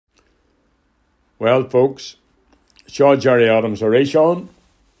Well, folks, Seo Jerry Adams ar éisián,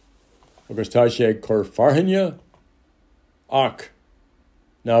 agus tá sé cur farthainne, ach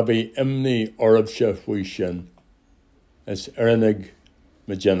ná bhí imní oribse faoi sin, is Irenig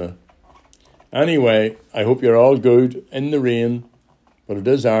Magina. Anyway, I hope you're all good in the rain, but it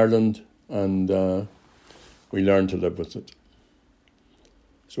is Ireland and we learn to live with it.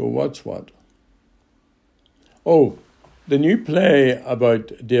 So what's what? Oh, the new play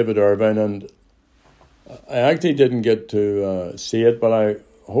about David Ervine, and I actually didn't get to see it, but I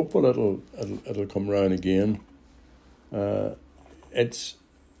hopeful it'll come round again. It's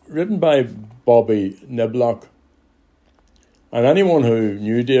written by Bobby Niblock, and anyone who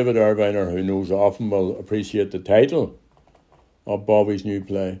knew David Ervine or who knows often will appreciate the title of Bobby's new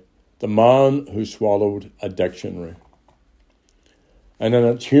play, The Man Who Swallowed a Dictionary. And in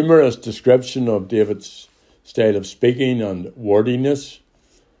its humorous description of David's style of speaking and wordiness,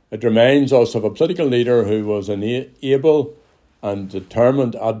 it reminds us of a political leader who was an able and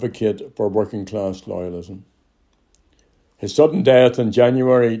determined advocate for working class loyalism. His sudden death in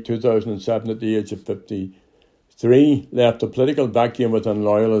January 2007 at the age of 53 left a political vacuum within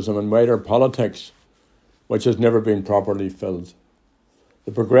loyalism and wider politics, which has never been properly filled.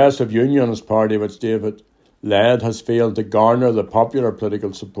 The Progressive Unionist Party, which David led, has failed to garner the popular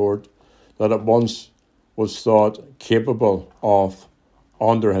political support that it once was thought capable of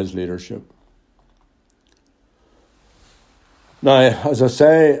under his leadership. Now, as I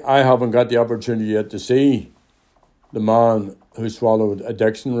say, I haven't got the opportunity yet to see The Man Who Swallowed a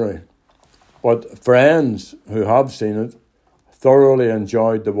Dictionary, but friends who have seen it thoroughly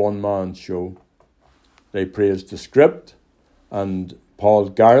enjoyed the one-man show. They praised the script and Paul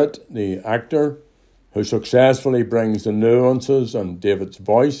Garrett, the actor, who successfully brings the nuances and David's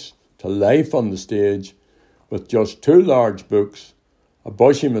voice to life on the stage with just two large books, a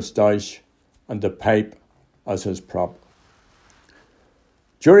bushy moustache and a pipe as his prop.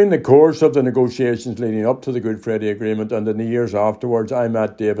 During the course of the negotiations leading up to the Good Friday Agreement and in the years afterwards, I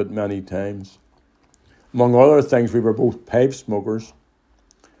met David many times. Among other things, we were both pipe smokers.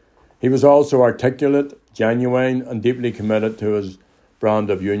 He was also articulate, genuine and deeply committed to his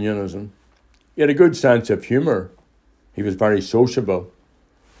brand of unionism. He had a good sense of humour. He was very sociable.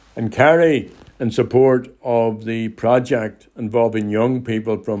 And Kerry, in support of the project involving young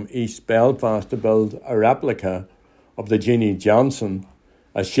people from East Belfast to build a replica of the Jeannie Johnson,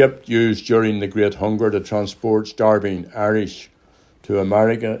 a ship used during the Great Hunger to transport starving Irish to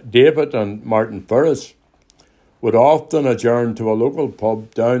America, David and Martin Ferris would often adjourn to a local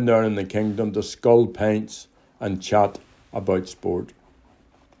pub down there in the kingdom to scull pints and chat about sport.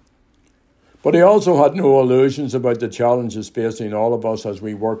 But he also had no illusions about the challenges facing all of us as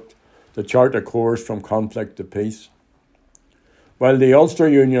we worked to chart a course from conflict to peace. While the Ulster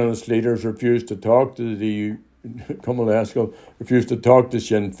Unionist leaders refused to talk to the refused to talk to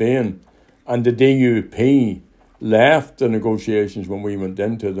Sinn Féin, and the DUP left the negotiations when we went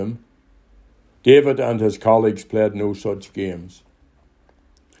into them, David and his colleagues played no such games.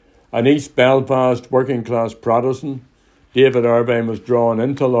 An East Belfast working-class Protestant, David Ervine was drawn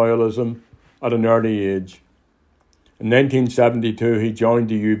into loyalism at an early age. In 1972, he joined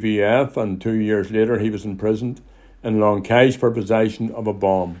the UVF, and 2 years later he was imprisoned in Loncaish for possession of a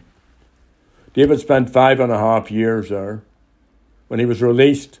bomb. David spent 5.5 years there. When he was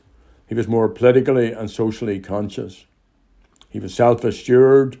released, he was more politically and socially conscious. He was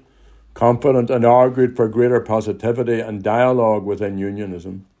self-assured, confident, and argued for greater positivity and dialogue within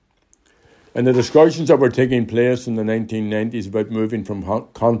unionism. In the discussions that were taking place in the 1990s about moving from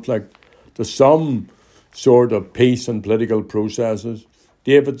conflict to some sort of peace and political processes,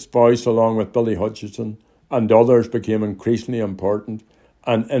 David's voice, along with Billy Hutchison and others, became increasingly important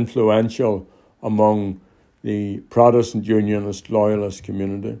and influential among the Protestant Unionist loyalist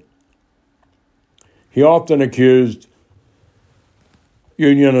community. He often accused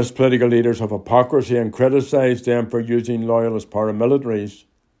Unionist political leaders of hypocrisy and criticised them for using loyalist paramilitaries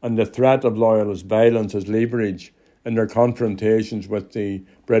and the threat of loyalist violence as leverage in their confrontations with the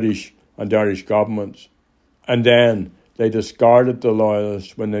British and Irish governments. And then they discarded the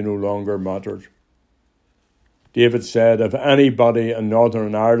loyalists when they no longer mattered. David said, if anybody in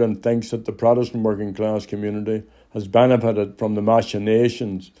Northern Ireland thinks that the Protestant working class community has benefited from the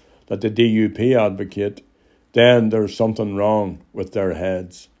machinations that the DUP advocate, then there's something wrong with their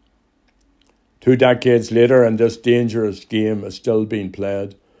heads. 2 decades later, and this dangerous game is still being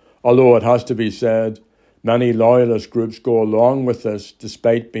played, although it has to be said, many loyalist groups go along with this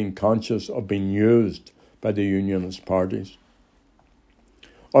despite being conscious of being used by the unionist parties.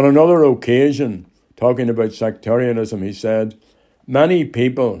 On another occasion, talking about sectarianism, he said, many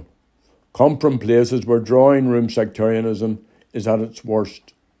people come from places where drawing room sectarianism is at its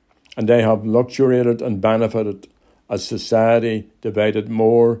worst, and they have luxuriated and benefited as society divided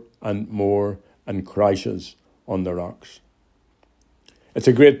more and crashes on the rocks. It's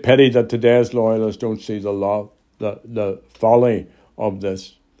a great pity that today's loyalists don't see the folly of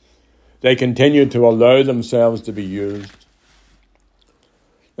this. They continue to allow themselves to be used.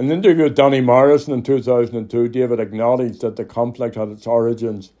 In an interview with Donny Morrison in 2002, David acknowledged that the conflict had its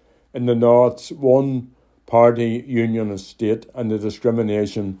origins in the North's one-party unionist state and the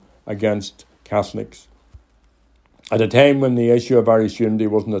discrimination against Catholics. At a time when the issue of Irish unity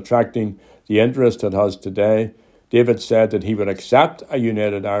wasn't attracting the interest it has today, David said that he would accept a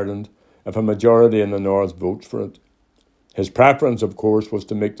united Ireland if a majority in the North votes for it. His preference, of course, was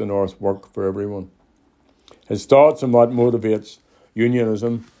to make the North work for everyone. His thoughts on what motivates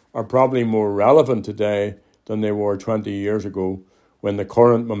unionism are probably more relevant today than they were 20 years ago, when the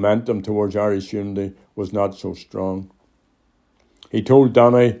current momentum towards Irish unity was not so strong. He told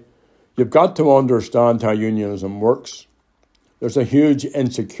Donny, "You've got to understand how unionism works. There's a huge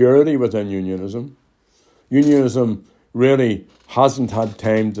insecurity within unionism. Unionism really hasn't had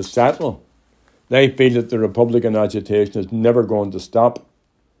time to settle. They feel that the Republican agitation is never going to stop.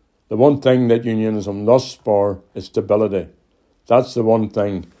 The one thing that unionism lusts for is stability. That's the one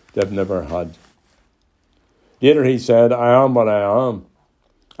thing they've never had." Later he said, "I am what I am.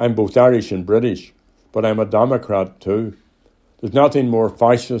 I'm both Irish and British, but I'm a Democrat too. There's nothing more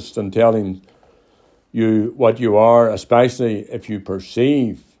fascist than telling you what you are, especially if you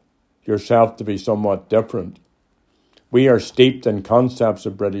perceive yourself to be somewhat different. We are steeped in concepts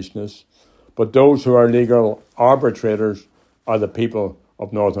of Britishness, but those who are legal arbitrators are the people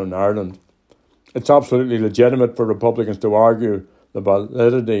of Northern Ireland. It's absolutely legitimate for Republicans to argue the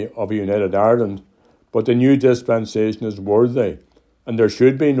validity of a united Ireland, but the new dispensation is worthy, and there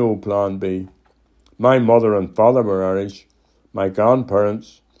should be no plan B. My mother and father were Irish. My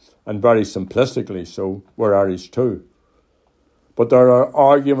grandparents, and very simplistically so, were Irish too. But there are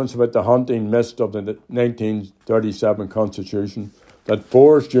arguments about the haunting mist of the 1937 Constitution that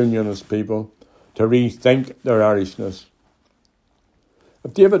forced unionist people to rethink their Irishness.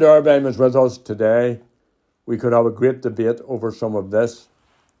 If David Ervine was with us today, we could have a great debate over some of this.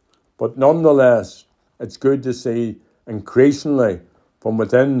 But nonetheless, it's good to see increasingly from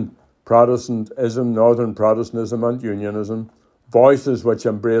within Protestantism, Northern Protestantism and Unionism, voices which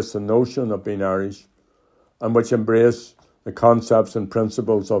embrace the notion of being Irish and which embrace the concepts and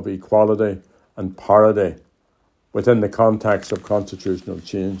principles of equality and parity within the context of constitutional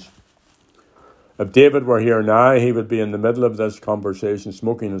change. If David were here now, he would be in the middle of this conversation,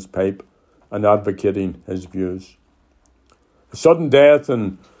 smoking his pipe and advocating his views. His sudden death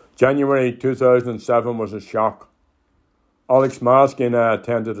in January 2007 was a shock. Alex Maskey and I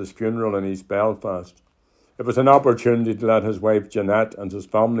attended his funeral in East Belfast. It was an opportunity to let his wife Jeanette and his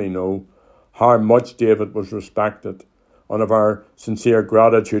family know how much David was respected and of our sincere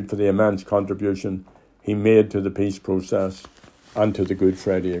gratitude for the immense contribution he made to the peace process and to the Good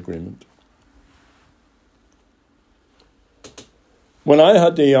Friday Agreement. When I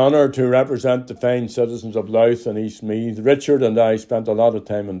had the honour to represent the fine citizens of Louth and East Meath, Richard and I spent a lot of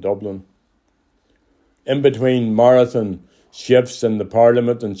time in Dublin. In between marathon shifts in the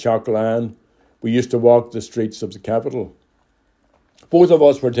Parliament and Teach Laighean, we used to walk the streets of the capital. Both of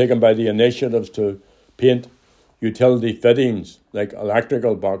us were taken by the initiatives to paint utility fittings like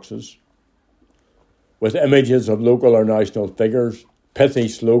electrical boxes with images of local or national figures, pithy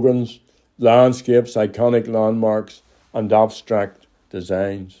slogans, landscapes, iconic landmarks and abstract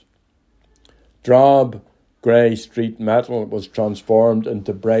designs. Drab grey street metal was transformed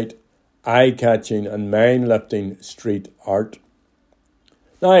into bright, eye-catching and mind-lifting street art.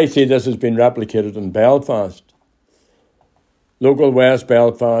 Now I see this has been replicated in Belfast. Local West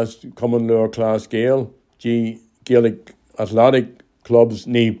Belfast Common Lower Class Gael, Gaelic athletic clubs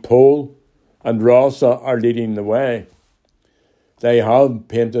Meath Pole and Rossa are leading the way. They have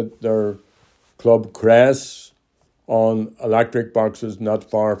painted their club crests on electric boxes not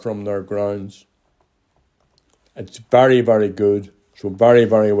far from their grounds. It's very, very good. So very,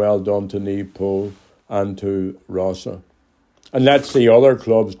 very well done to Meath Pole and to Rossa. And let's see other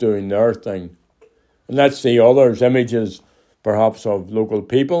clubs doing their thing. And let's see others, images perhaps of local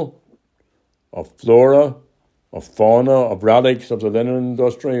people, of flora, of fauna, of relics of the linen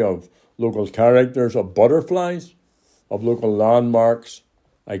industry, of local characters, of butterflies, of local landmarks,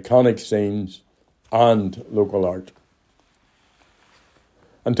 iconic scenes, and local art.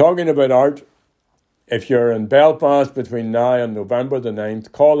 And talking about art, if you're in Belfast between now and November the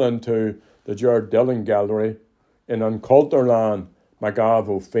 9th, call into the Gerard Dillon Gallery in Cultúrlan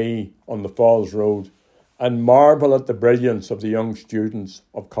McAdam Fee on the Falls Road, and marvel at the brilliance of the young students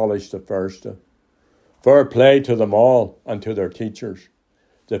of Coláiste Feirste. Fair play to them all and to their teachers.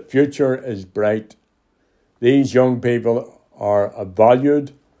 The future is bright. These young people are a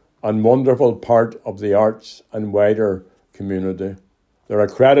valued and wonderful part of the arts and wider community. They're a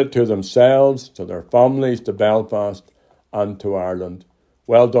credit to themselves, to their families, to Belfast and to Ireland.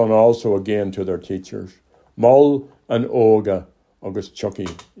 Well done also again to their teachers. Mól An Óige agus Chucky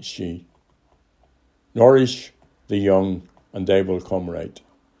she. Nourish the young and they will come right.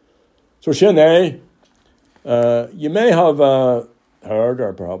 So Sinead, you may have heard,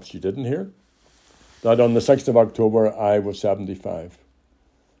 or perhaps you didn't hear, that on the 6th of October I was 75.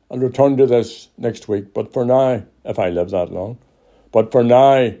 I'll return to this next week, but for now, if I live that long, but for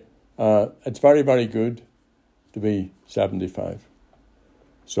now, it's very, very good to be 75.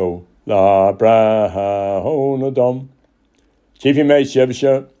 So, la braha hona dom. Chiefy mate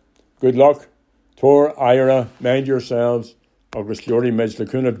shibsha, good luck. Tor Ira, mind yourselves. Agus Lori Mej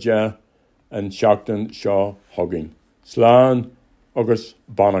Lacunab Ja and Shockton Shaw hugging. Slan Agus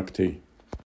Bonachty.